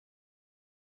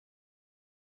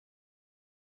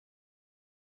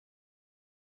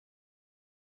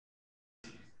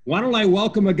Why don't I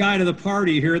welcome a guy to the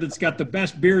party here that's got the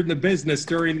best beard in the business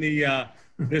during the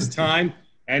this time,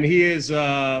 and he is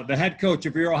the head coach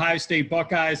of your Ohio State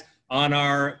Buckeyes on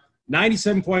our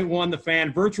 97.1 The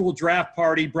Fan virtual draft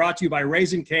party brought to you by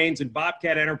Raising Cane's and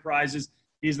Bobcat Enterprises.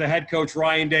 He's the head coach,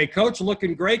 Ryan Day. Coach,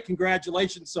 looking great.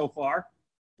 Congratulations so far.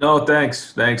 No,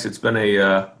 thanks. Thanks. It's been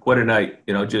a quite a night,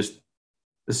 just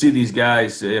to see these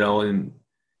guys, and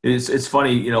it's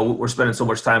funny, we're spending so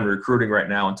much time in recruiting right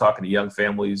now and talking to young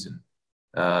families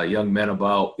and young men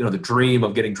about, the dream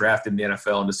of getting drafted in the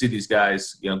NFL, and to see these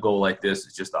guys, go like this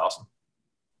is just awesome.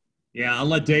 Yeah, I'll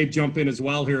let Dave jump in as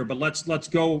well here, but let's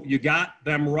go. You got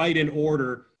them right in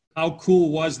order. How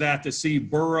cool was that to see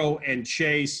Burrow and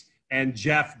Chase and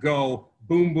Jeff go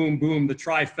boom, boom, boom, the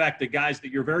trifecta, guys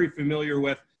that you're very familiar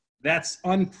with? That's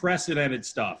unprecedented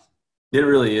stuff. It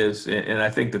really is, and I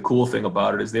think the cool thing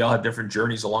about it is they all had different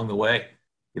journeys along the way,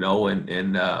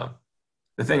 and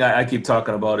the thing I keep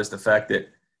talking about is the fact that,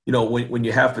 when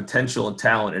you have potential and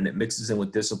talent and it mixes in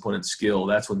with discipline and skill,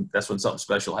 that's when something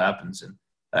special happens. And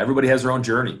everybody has their own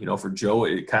journey. For Joe,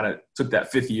 it kind of took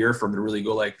that fifth year for him to really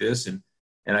go like this, and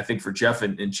I think for Jeff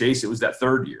and Chase, it was that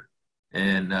third year.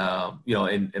 And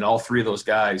and all three of those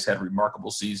guys had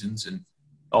remarkable seasons, and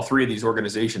all three of these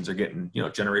organizations are getting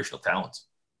generational talents.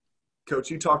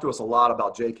 Coach, you talked to us a lot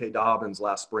about J.K. Dobbins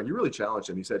last spring. You really challenged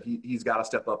him. You said he's got to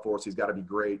step up for us. He's got to be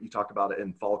great. You talked about it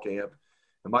in fall camp.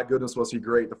 And my goodness, was he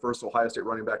great. The first Ohio State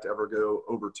running back to ever go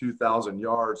over 2,000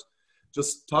 yards.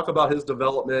 Just talk about his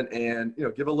development and,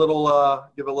 give a little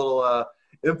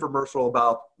infomercial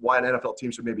about why an NFL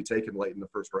team should maybe take him late in the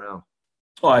first round.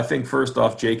 Well, I think first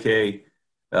off, J.K.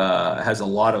 Has a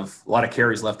lot of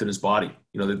carries left in his body.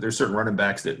 There's certain running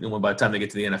backs that by the time they get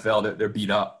to the NFL, they're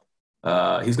beat up.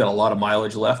 He's got a lot of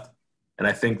mileage left, and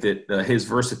I think that his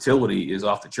versatility is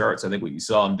off the charts. I think what you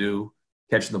saw him do,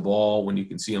 catching the ball when you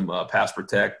can see him pass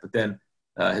protect, but then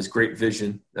his great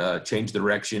vision, change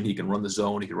direction. He can run the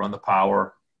zone, he can run the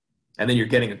power, and then you're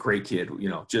getting a great kid.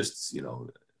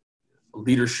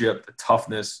 Leadership, the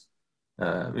toughness.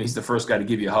 He's the first guy to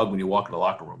give you a hug when you walk in the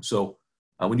locker room. So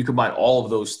when you combine all of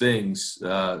those things,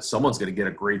 someone's going to get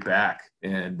a great back,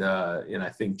 and I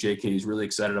think JK is really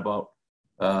excited about.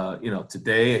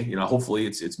 Today, hopefully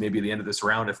it's maybe the end of this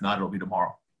round. If not, it'll be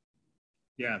tomorrow.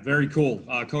 Yeah, very cool.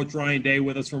 Coach Ryan Day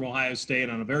with us from Ohio State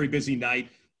on a very busy night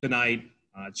tonight.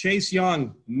 Chase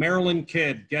Young, Maryland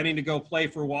kid, getting to go play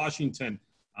for Washington.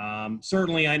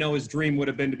 Certainly, I know his dream would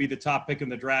have been to be the top pick in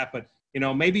the draft, but,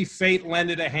 maybe fate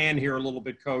lended a hand here a little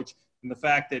bit, Coach, in the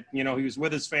fact that, he was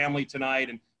with his family tonight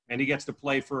and he gets to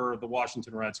play for the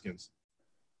Washington Redskins.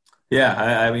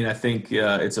 Yeah, I think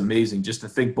it's amazing just to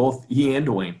think both he and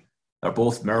Dwayne are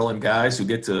both Maryland guys who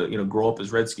get to, grow up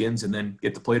as Redskins and then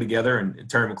get to play together. And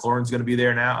Terry McLaurin's going to be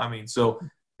there now. So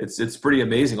it's pretty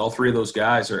amazing. All three of those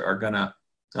guys are going to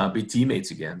be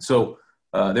teammates again. So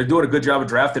they're doing a good job of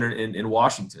drafting in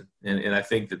Washington. And I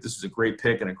think that this is a great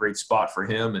pick and a great spot for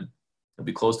him, and he'll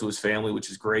be close to his family,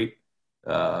 which is great.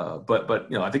 But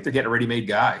I think they're getting a ready-made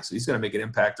guy. So he's going to make an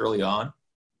impact early on.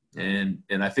 And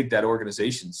I think that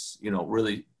organization's,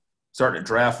 really starting to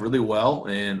draft really well.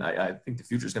 And I think the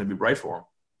future is going to be bright for them.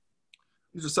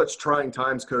 These are such trying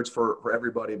times, Coach, for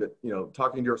everybody. But,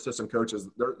 talking to your assistant coaches,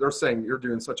 they're saying you're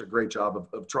doing such a great job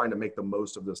of trying to make the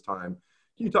most of this time.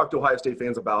 Can you talk to Ohio State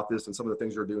fans about this and some of the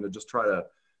things you're doing to just try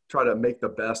to make the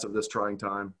best of this trying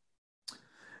time?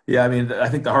 Yeah, I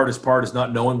think the hardest part is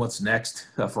not knowing what's next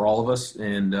for all of us,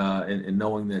 and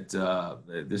knowing that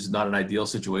this is not an ideal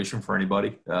situation for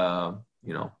anybody, to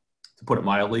put it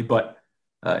mildly. But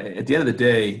at the end of the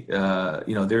day,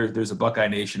 there's a Buckeye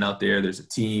Nation out there. There's a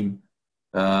team.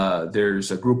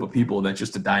 There's a group of people that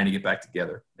just are dying to get back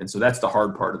together. And so that's the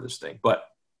hard part of this thing. But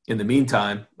in the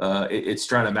meantime, it's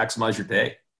trying to maximize your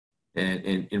day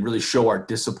and really show our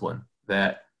discipline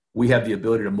that we have the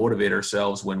ability to motivate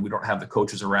ourselves when we don't have the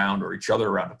coaches around or each other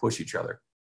around to push each other.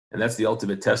 And that's the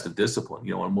ultimate test of discipline,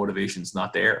 when motivation's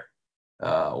not there,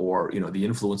 or, the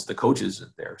influence of the coaches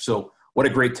isn't there. So what a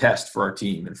great test for our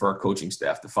team and for our coaching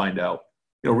staff to find out,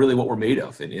 really what we're made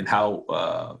of and how,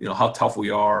 how tough we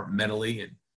are mentally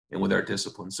and with our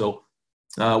discipline. So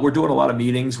we're doing a lot of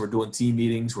meetings. We're doing team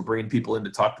meetings. We're bringing people in to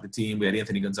talk to the team. We had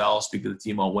Anthony Gonzalez speak to the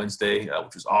team on Wednesday,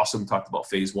 which was awesome. Talked about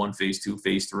phase 1, phase 2,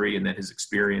 phase 3, and then his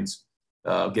experience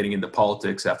getting into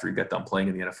politics after he got done playing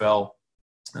in the NFL.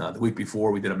 The week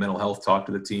before, we did a mental health talk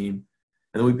to the team.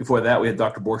 And the week before that, we had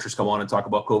Dr. Borchers come on and talk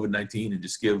about COVID-19 and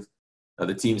just give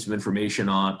the team some information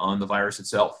on the virus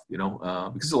itself,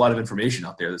 because there's a lot of information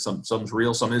out there that some's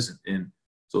real, some isn't. And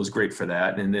so it was great for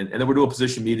that. And then we're doing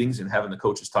position meetings and having the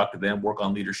coaches talk to them, work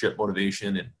on leadership,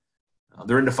 motivation, and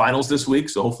They're in the finals this week,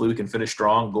 so hopefully we can finish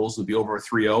strong. Goals will be over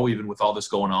 3-0, even with all this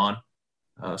going on.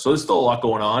 So there's still a lot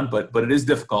going on, but it is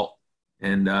difficult.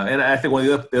 And I think one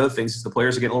of the other things is the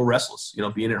players are getting a little restless,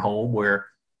 being at home where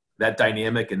that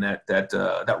dynamic and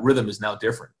that rhythm is now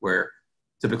different, where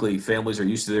typically families are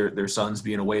used to their sons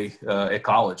being away at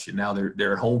college, and now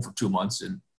they're at home for 2 months,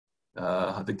 and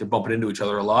I think they're bumping into each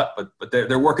other a lot, but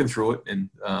they're working through it. And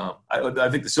I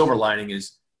think the silver lining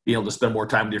is being able to spend more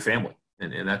time with your family,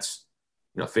 and that's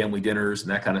family dinners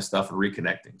and that kind of stuff and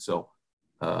reconnecting. So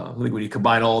I think when you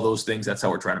combine all those things, that's how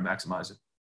we're trying to maximize it.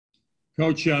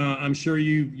 Coach, I'm sure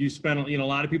you spent, a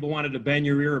lot of people wanted to bend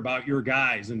your ear about your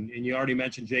guys, and you already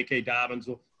mentioned J.K. Dobbins.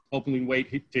 We'll hopefully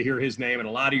wait to hear his name and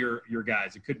a lot of your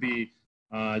guys. It could be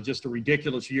just a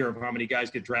ridiculous year of how many guys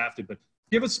get drafted. But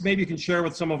give us, maybe you can share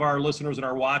with some of our listeners and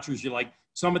our watchers,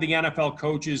 some of the NFL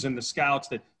coaches and the scouts,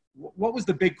 what was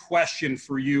the big question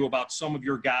for you about some of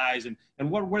your guys, and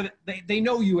what they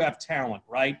know you have talent,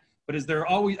 right? But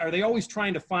are they always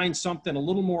trying to find something a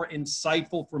little more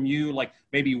insightful from you, like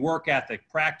maybe work ethic,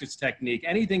 practice technique,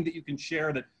 anything that you can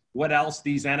share what else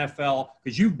these NFL,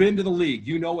 because you've been to the league,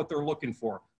 you know what they're looking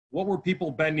for. What were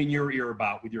people bending your ear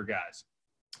about with your guys?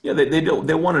 Yeah,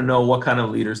 they want to know what kind of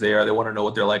leaders they are. They want to know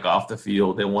what they're like off the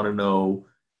field. They want to know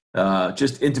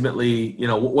just intimately,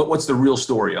 what's the real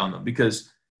story on them, because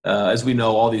as we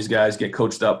know, all these guys get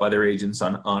coached up by their agents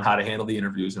on how to handle the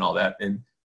interviews and all that. And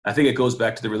I think it goes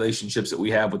back to the relationships that we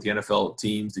have with the NFL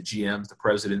teams, the GMs, the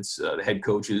presidents, the head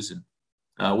coaches, and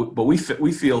but we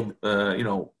field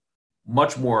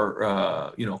much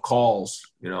more calls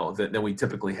than we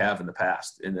typically have in the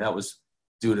past, and that was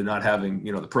due to not having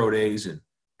the pro days and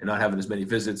not having as many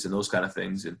visits and those kind of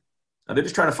things. And they're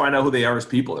just trying to find out who they are as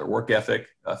people, their work ethic,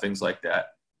 things like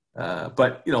that.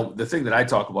 But the thing that I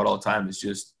talk about all the time is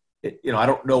just I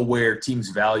don't know where teams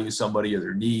value somebody or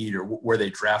their need or where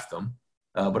they draft them.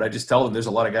 But I just tell them there's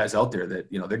a lot of guys out there that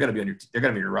they're going to be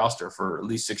on your roster for at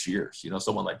least 6 years.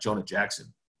 Someone like Jonah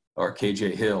Jackson or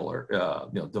KJ Hill or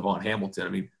Devon Hamilton. I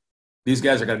mean, these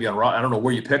guys are going to be on. I don't know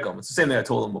where you pick them. It's the same thing I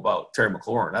told them about Terry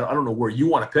McLaurin. I don't know where you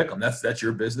want to pick them. That's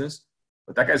your business.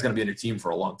 But that guy's going to be on your team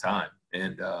for a long time.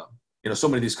 And so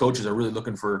many of these coaches are really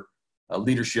looking for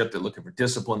leadership. They're looking for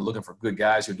discipline. They're looking for good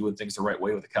guys who are doing things the right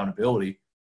way with accountability.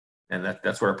 And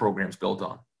that's what our program's built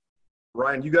on.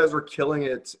 Ryan, you guys are killing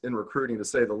it in recruiting, to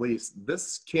say the least.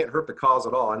 This can't hurt the cause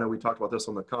at all. I know we talked about this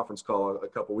on the conference call a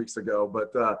couple weeks ago,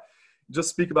 but just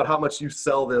speak about how much you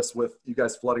sell this with you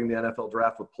guys flooding the NFL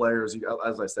draft with players.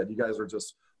 As I said, you guys are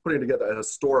just putting together a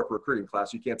historic recruiting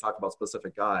class. You can't talk about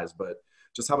specific guys, but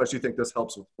just how much you think this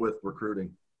helps with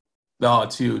recruiting. No,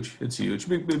 it's huge. It's huge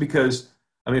because,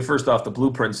 first off, the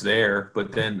blueprint's there,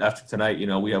 but then after tonight,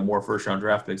 we have more first-round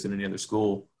draft picks than any other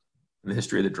school in the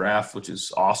history of the draft, which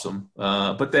is awesome.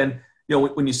 But then,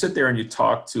 when you sit there and you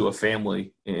talk to a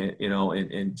family,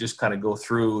 and just kind of go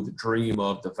through the dream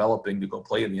of developing to go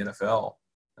play in the NFL,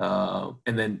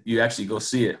 and then you actually go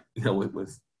see it,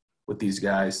 with these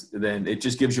guys, then it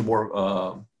just gives you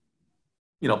more,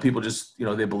 people just,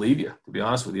 they believe you, to be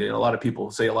honest with you. A lot of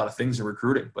people say a lot of things in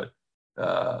recruiting, but,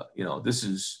 this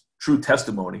is true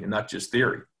testimony and not just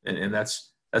theory. And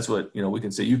that's what, we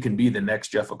can say. You can be the next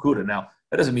Jeff Okudah. Now,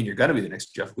 that doesn't mean you're going to be the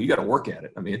next Jeff Okudah. You got to work at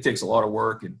it. It takes a lot of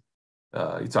work. And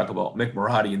you talk about Mick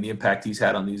Marotti and the impact he's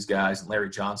had on these guys, and Larry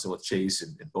Johnson with Chase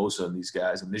and Bosa and these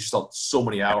guys. There's just so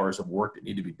many hours of work that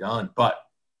need to be done. But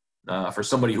for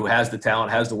somebody who has the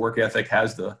talent, has the work ethic,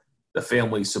 has the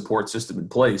family support system in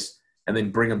place, and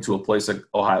then bring them to a place like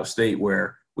Ohio State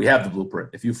where we have the blueprint.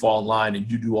 If you fall in line and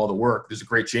you do all the work, there's a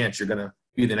great chance you're going to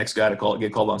be the next guy to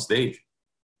get called on stage.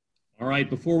 All right,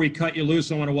 before we cut you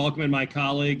loose, I want to welcome in my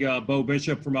colleague, Bo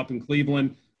Bishop from up in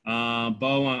Cleveland.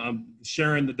 Bo, I'm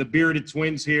sharing the bearded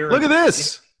twins here. Look at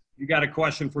this. You got a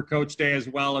question for Coach Day as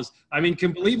well as,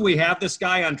 can believe we have this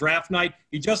guy on draft night.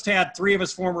 He just had 3 of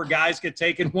his former guys get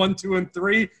taken, 1, 2, and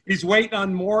 3. He's waiting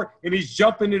on more, and he's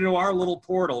jumping into our little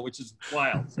portal, which is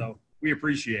wild. So we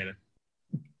appreciate it.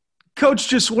 Coach,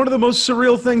 just one of the most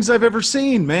surreal things I've ever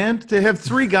seen, man, to have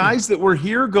 3 guys that were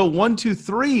here go 1, 2,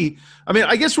 3.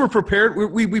 I guess we're prepared.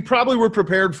 We probably were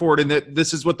prepared for it, and that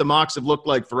this is what the mocks have looked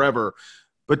like forever.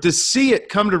 But to see it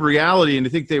come to reality and to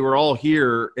think they were all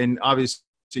here, and obviously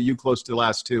you close to the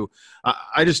last 2,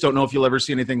 I just don't know if you'll ever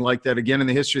see anything like that again in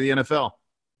the history of the NFL.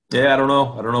 Yeah, I don't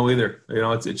know either.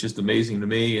 It's just amazing to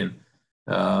me. And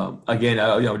again,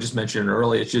 I just mentioned it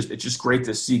earlier. It's just great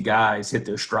to see guys hit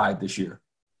their stride this year.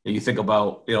 And you think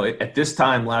about, at this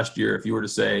time last year, if you were to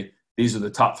say these are the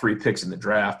top 3 picks in the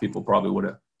draft, people probably would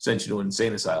have sent you to an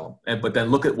insane asylum. But then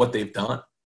look at what they've done.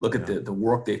 Look at the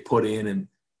work they've put in. And,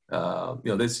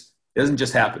 this doesn't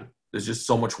just happen. there's just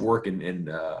so much work and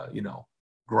you know,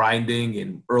 grinding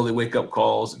and early wake up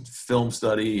calls and film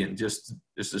study, and just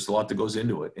there's just a lot that goes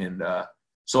into it. And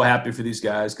so happy for these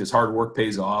guys because hard work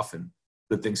pays off and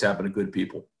good things happen to good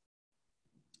people.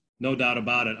 No doubt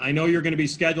about it. I know you're going to be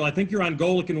scheduled. I think you're on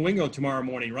Golic and Wingo tomorrow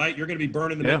morning, right? You're going to be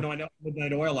burning the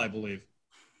midnight oil, I believe.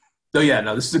 So yeah,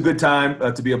 no, this is a good time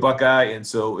to be a Buckeye, and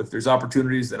so if there's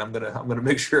opportunities, then I'm gonna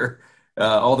make sure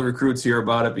all the recruits hear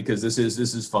about it, because this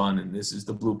is fun and this is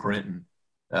the blueprint, and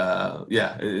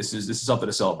yeah, this is something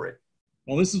to celebrate.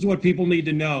 Well, this is what people need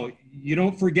to know. You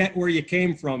don't forget where you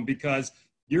came from, because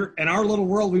you're in our little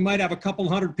world. We might have a couple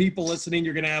hundred people listening.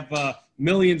 You're going to have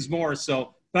millions more.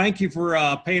 So thank you for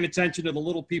paying attention to the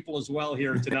little people as well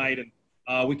here tonight.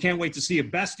 And we can't wait to see you.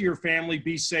 Best to your family.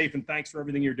 Be safe, and thanks for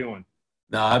everything you're doing.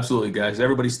 No, absolutely, guys.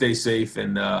 Everybody stay safe,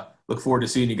 and look forward to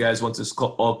seeing you guys once this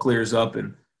all clears up.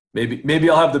 And maybe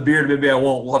I'll have the beard, maybe I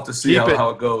won't. We'll have to see how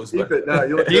it goes. Keep it. No,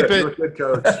 you look good. You look good,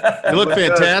 Coach. You look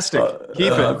fantastic.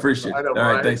 Keep it. I appreciate it. I know, all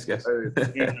Brian. right, thanks, guys.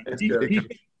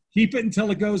 Keep it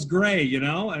until it goes gray, you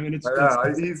know? I mean,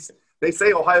 they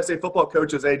say Ohio State football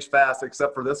coaches age fast,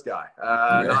 except for this guy.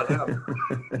 Not him.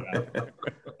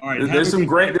 All right. There's some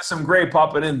gray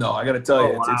popping in, though. I got to tell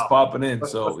you, it's popping in.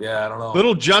 So, yeah, I don't know.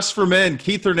 Little Just for Men,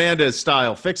 Keith Hernandez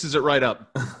style. Fixes it right up.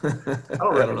 I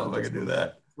don't know if I can do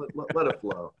that. Let it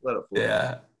flow. Let it flow.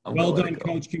 Yeah. Well done,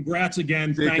 Coach. Congrats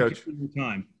again. Thank you for your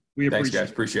time. We appreciate it. Thanks, guys.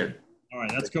 Appreciate it. All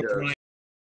right. That's Coach Ryan.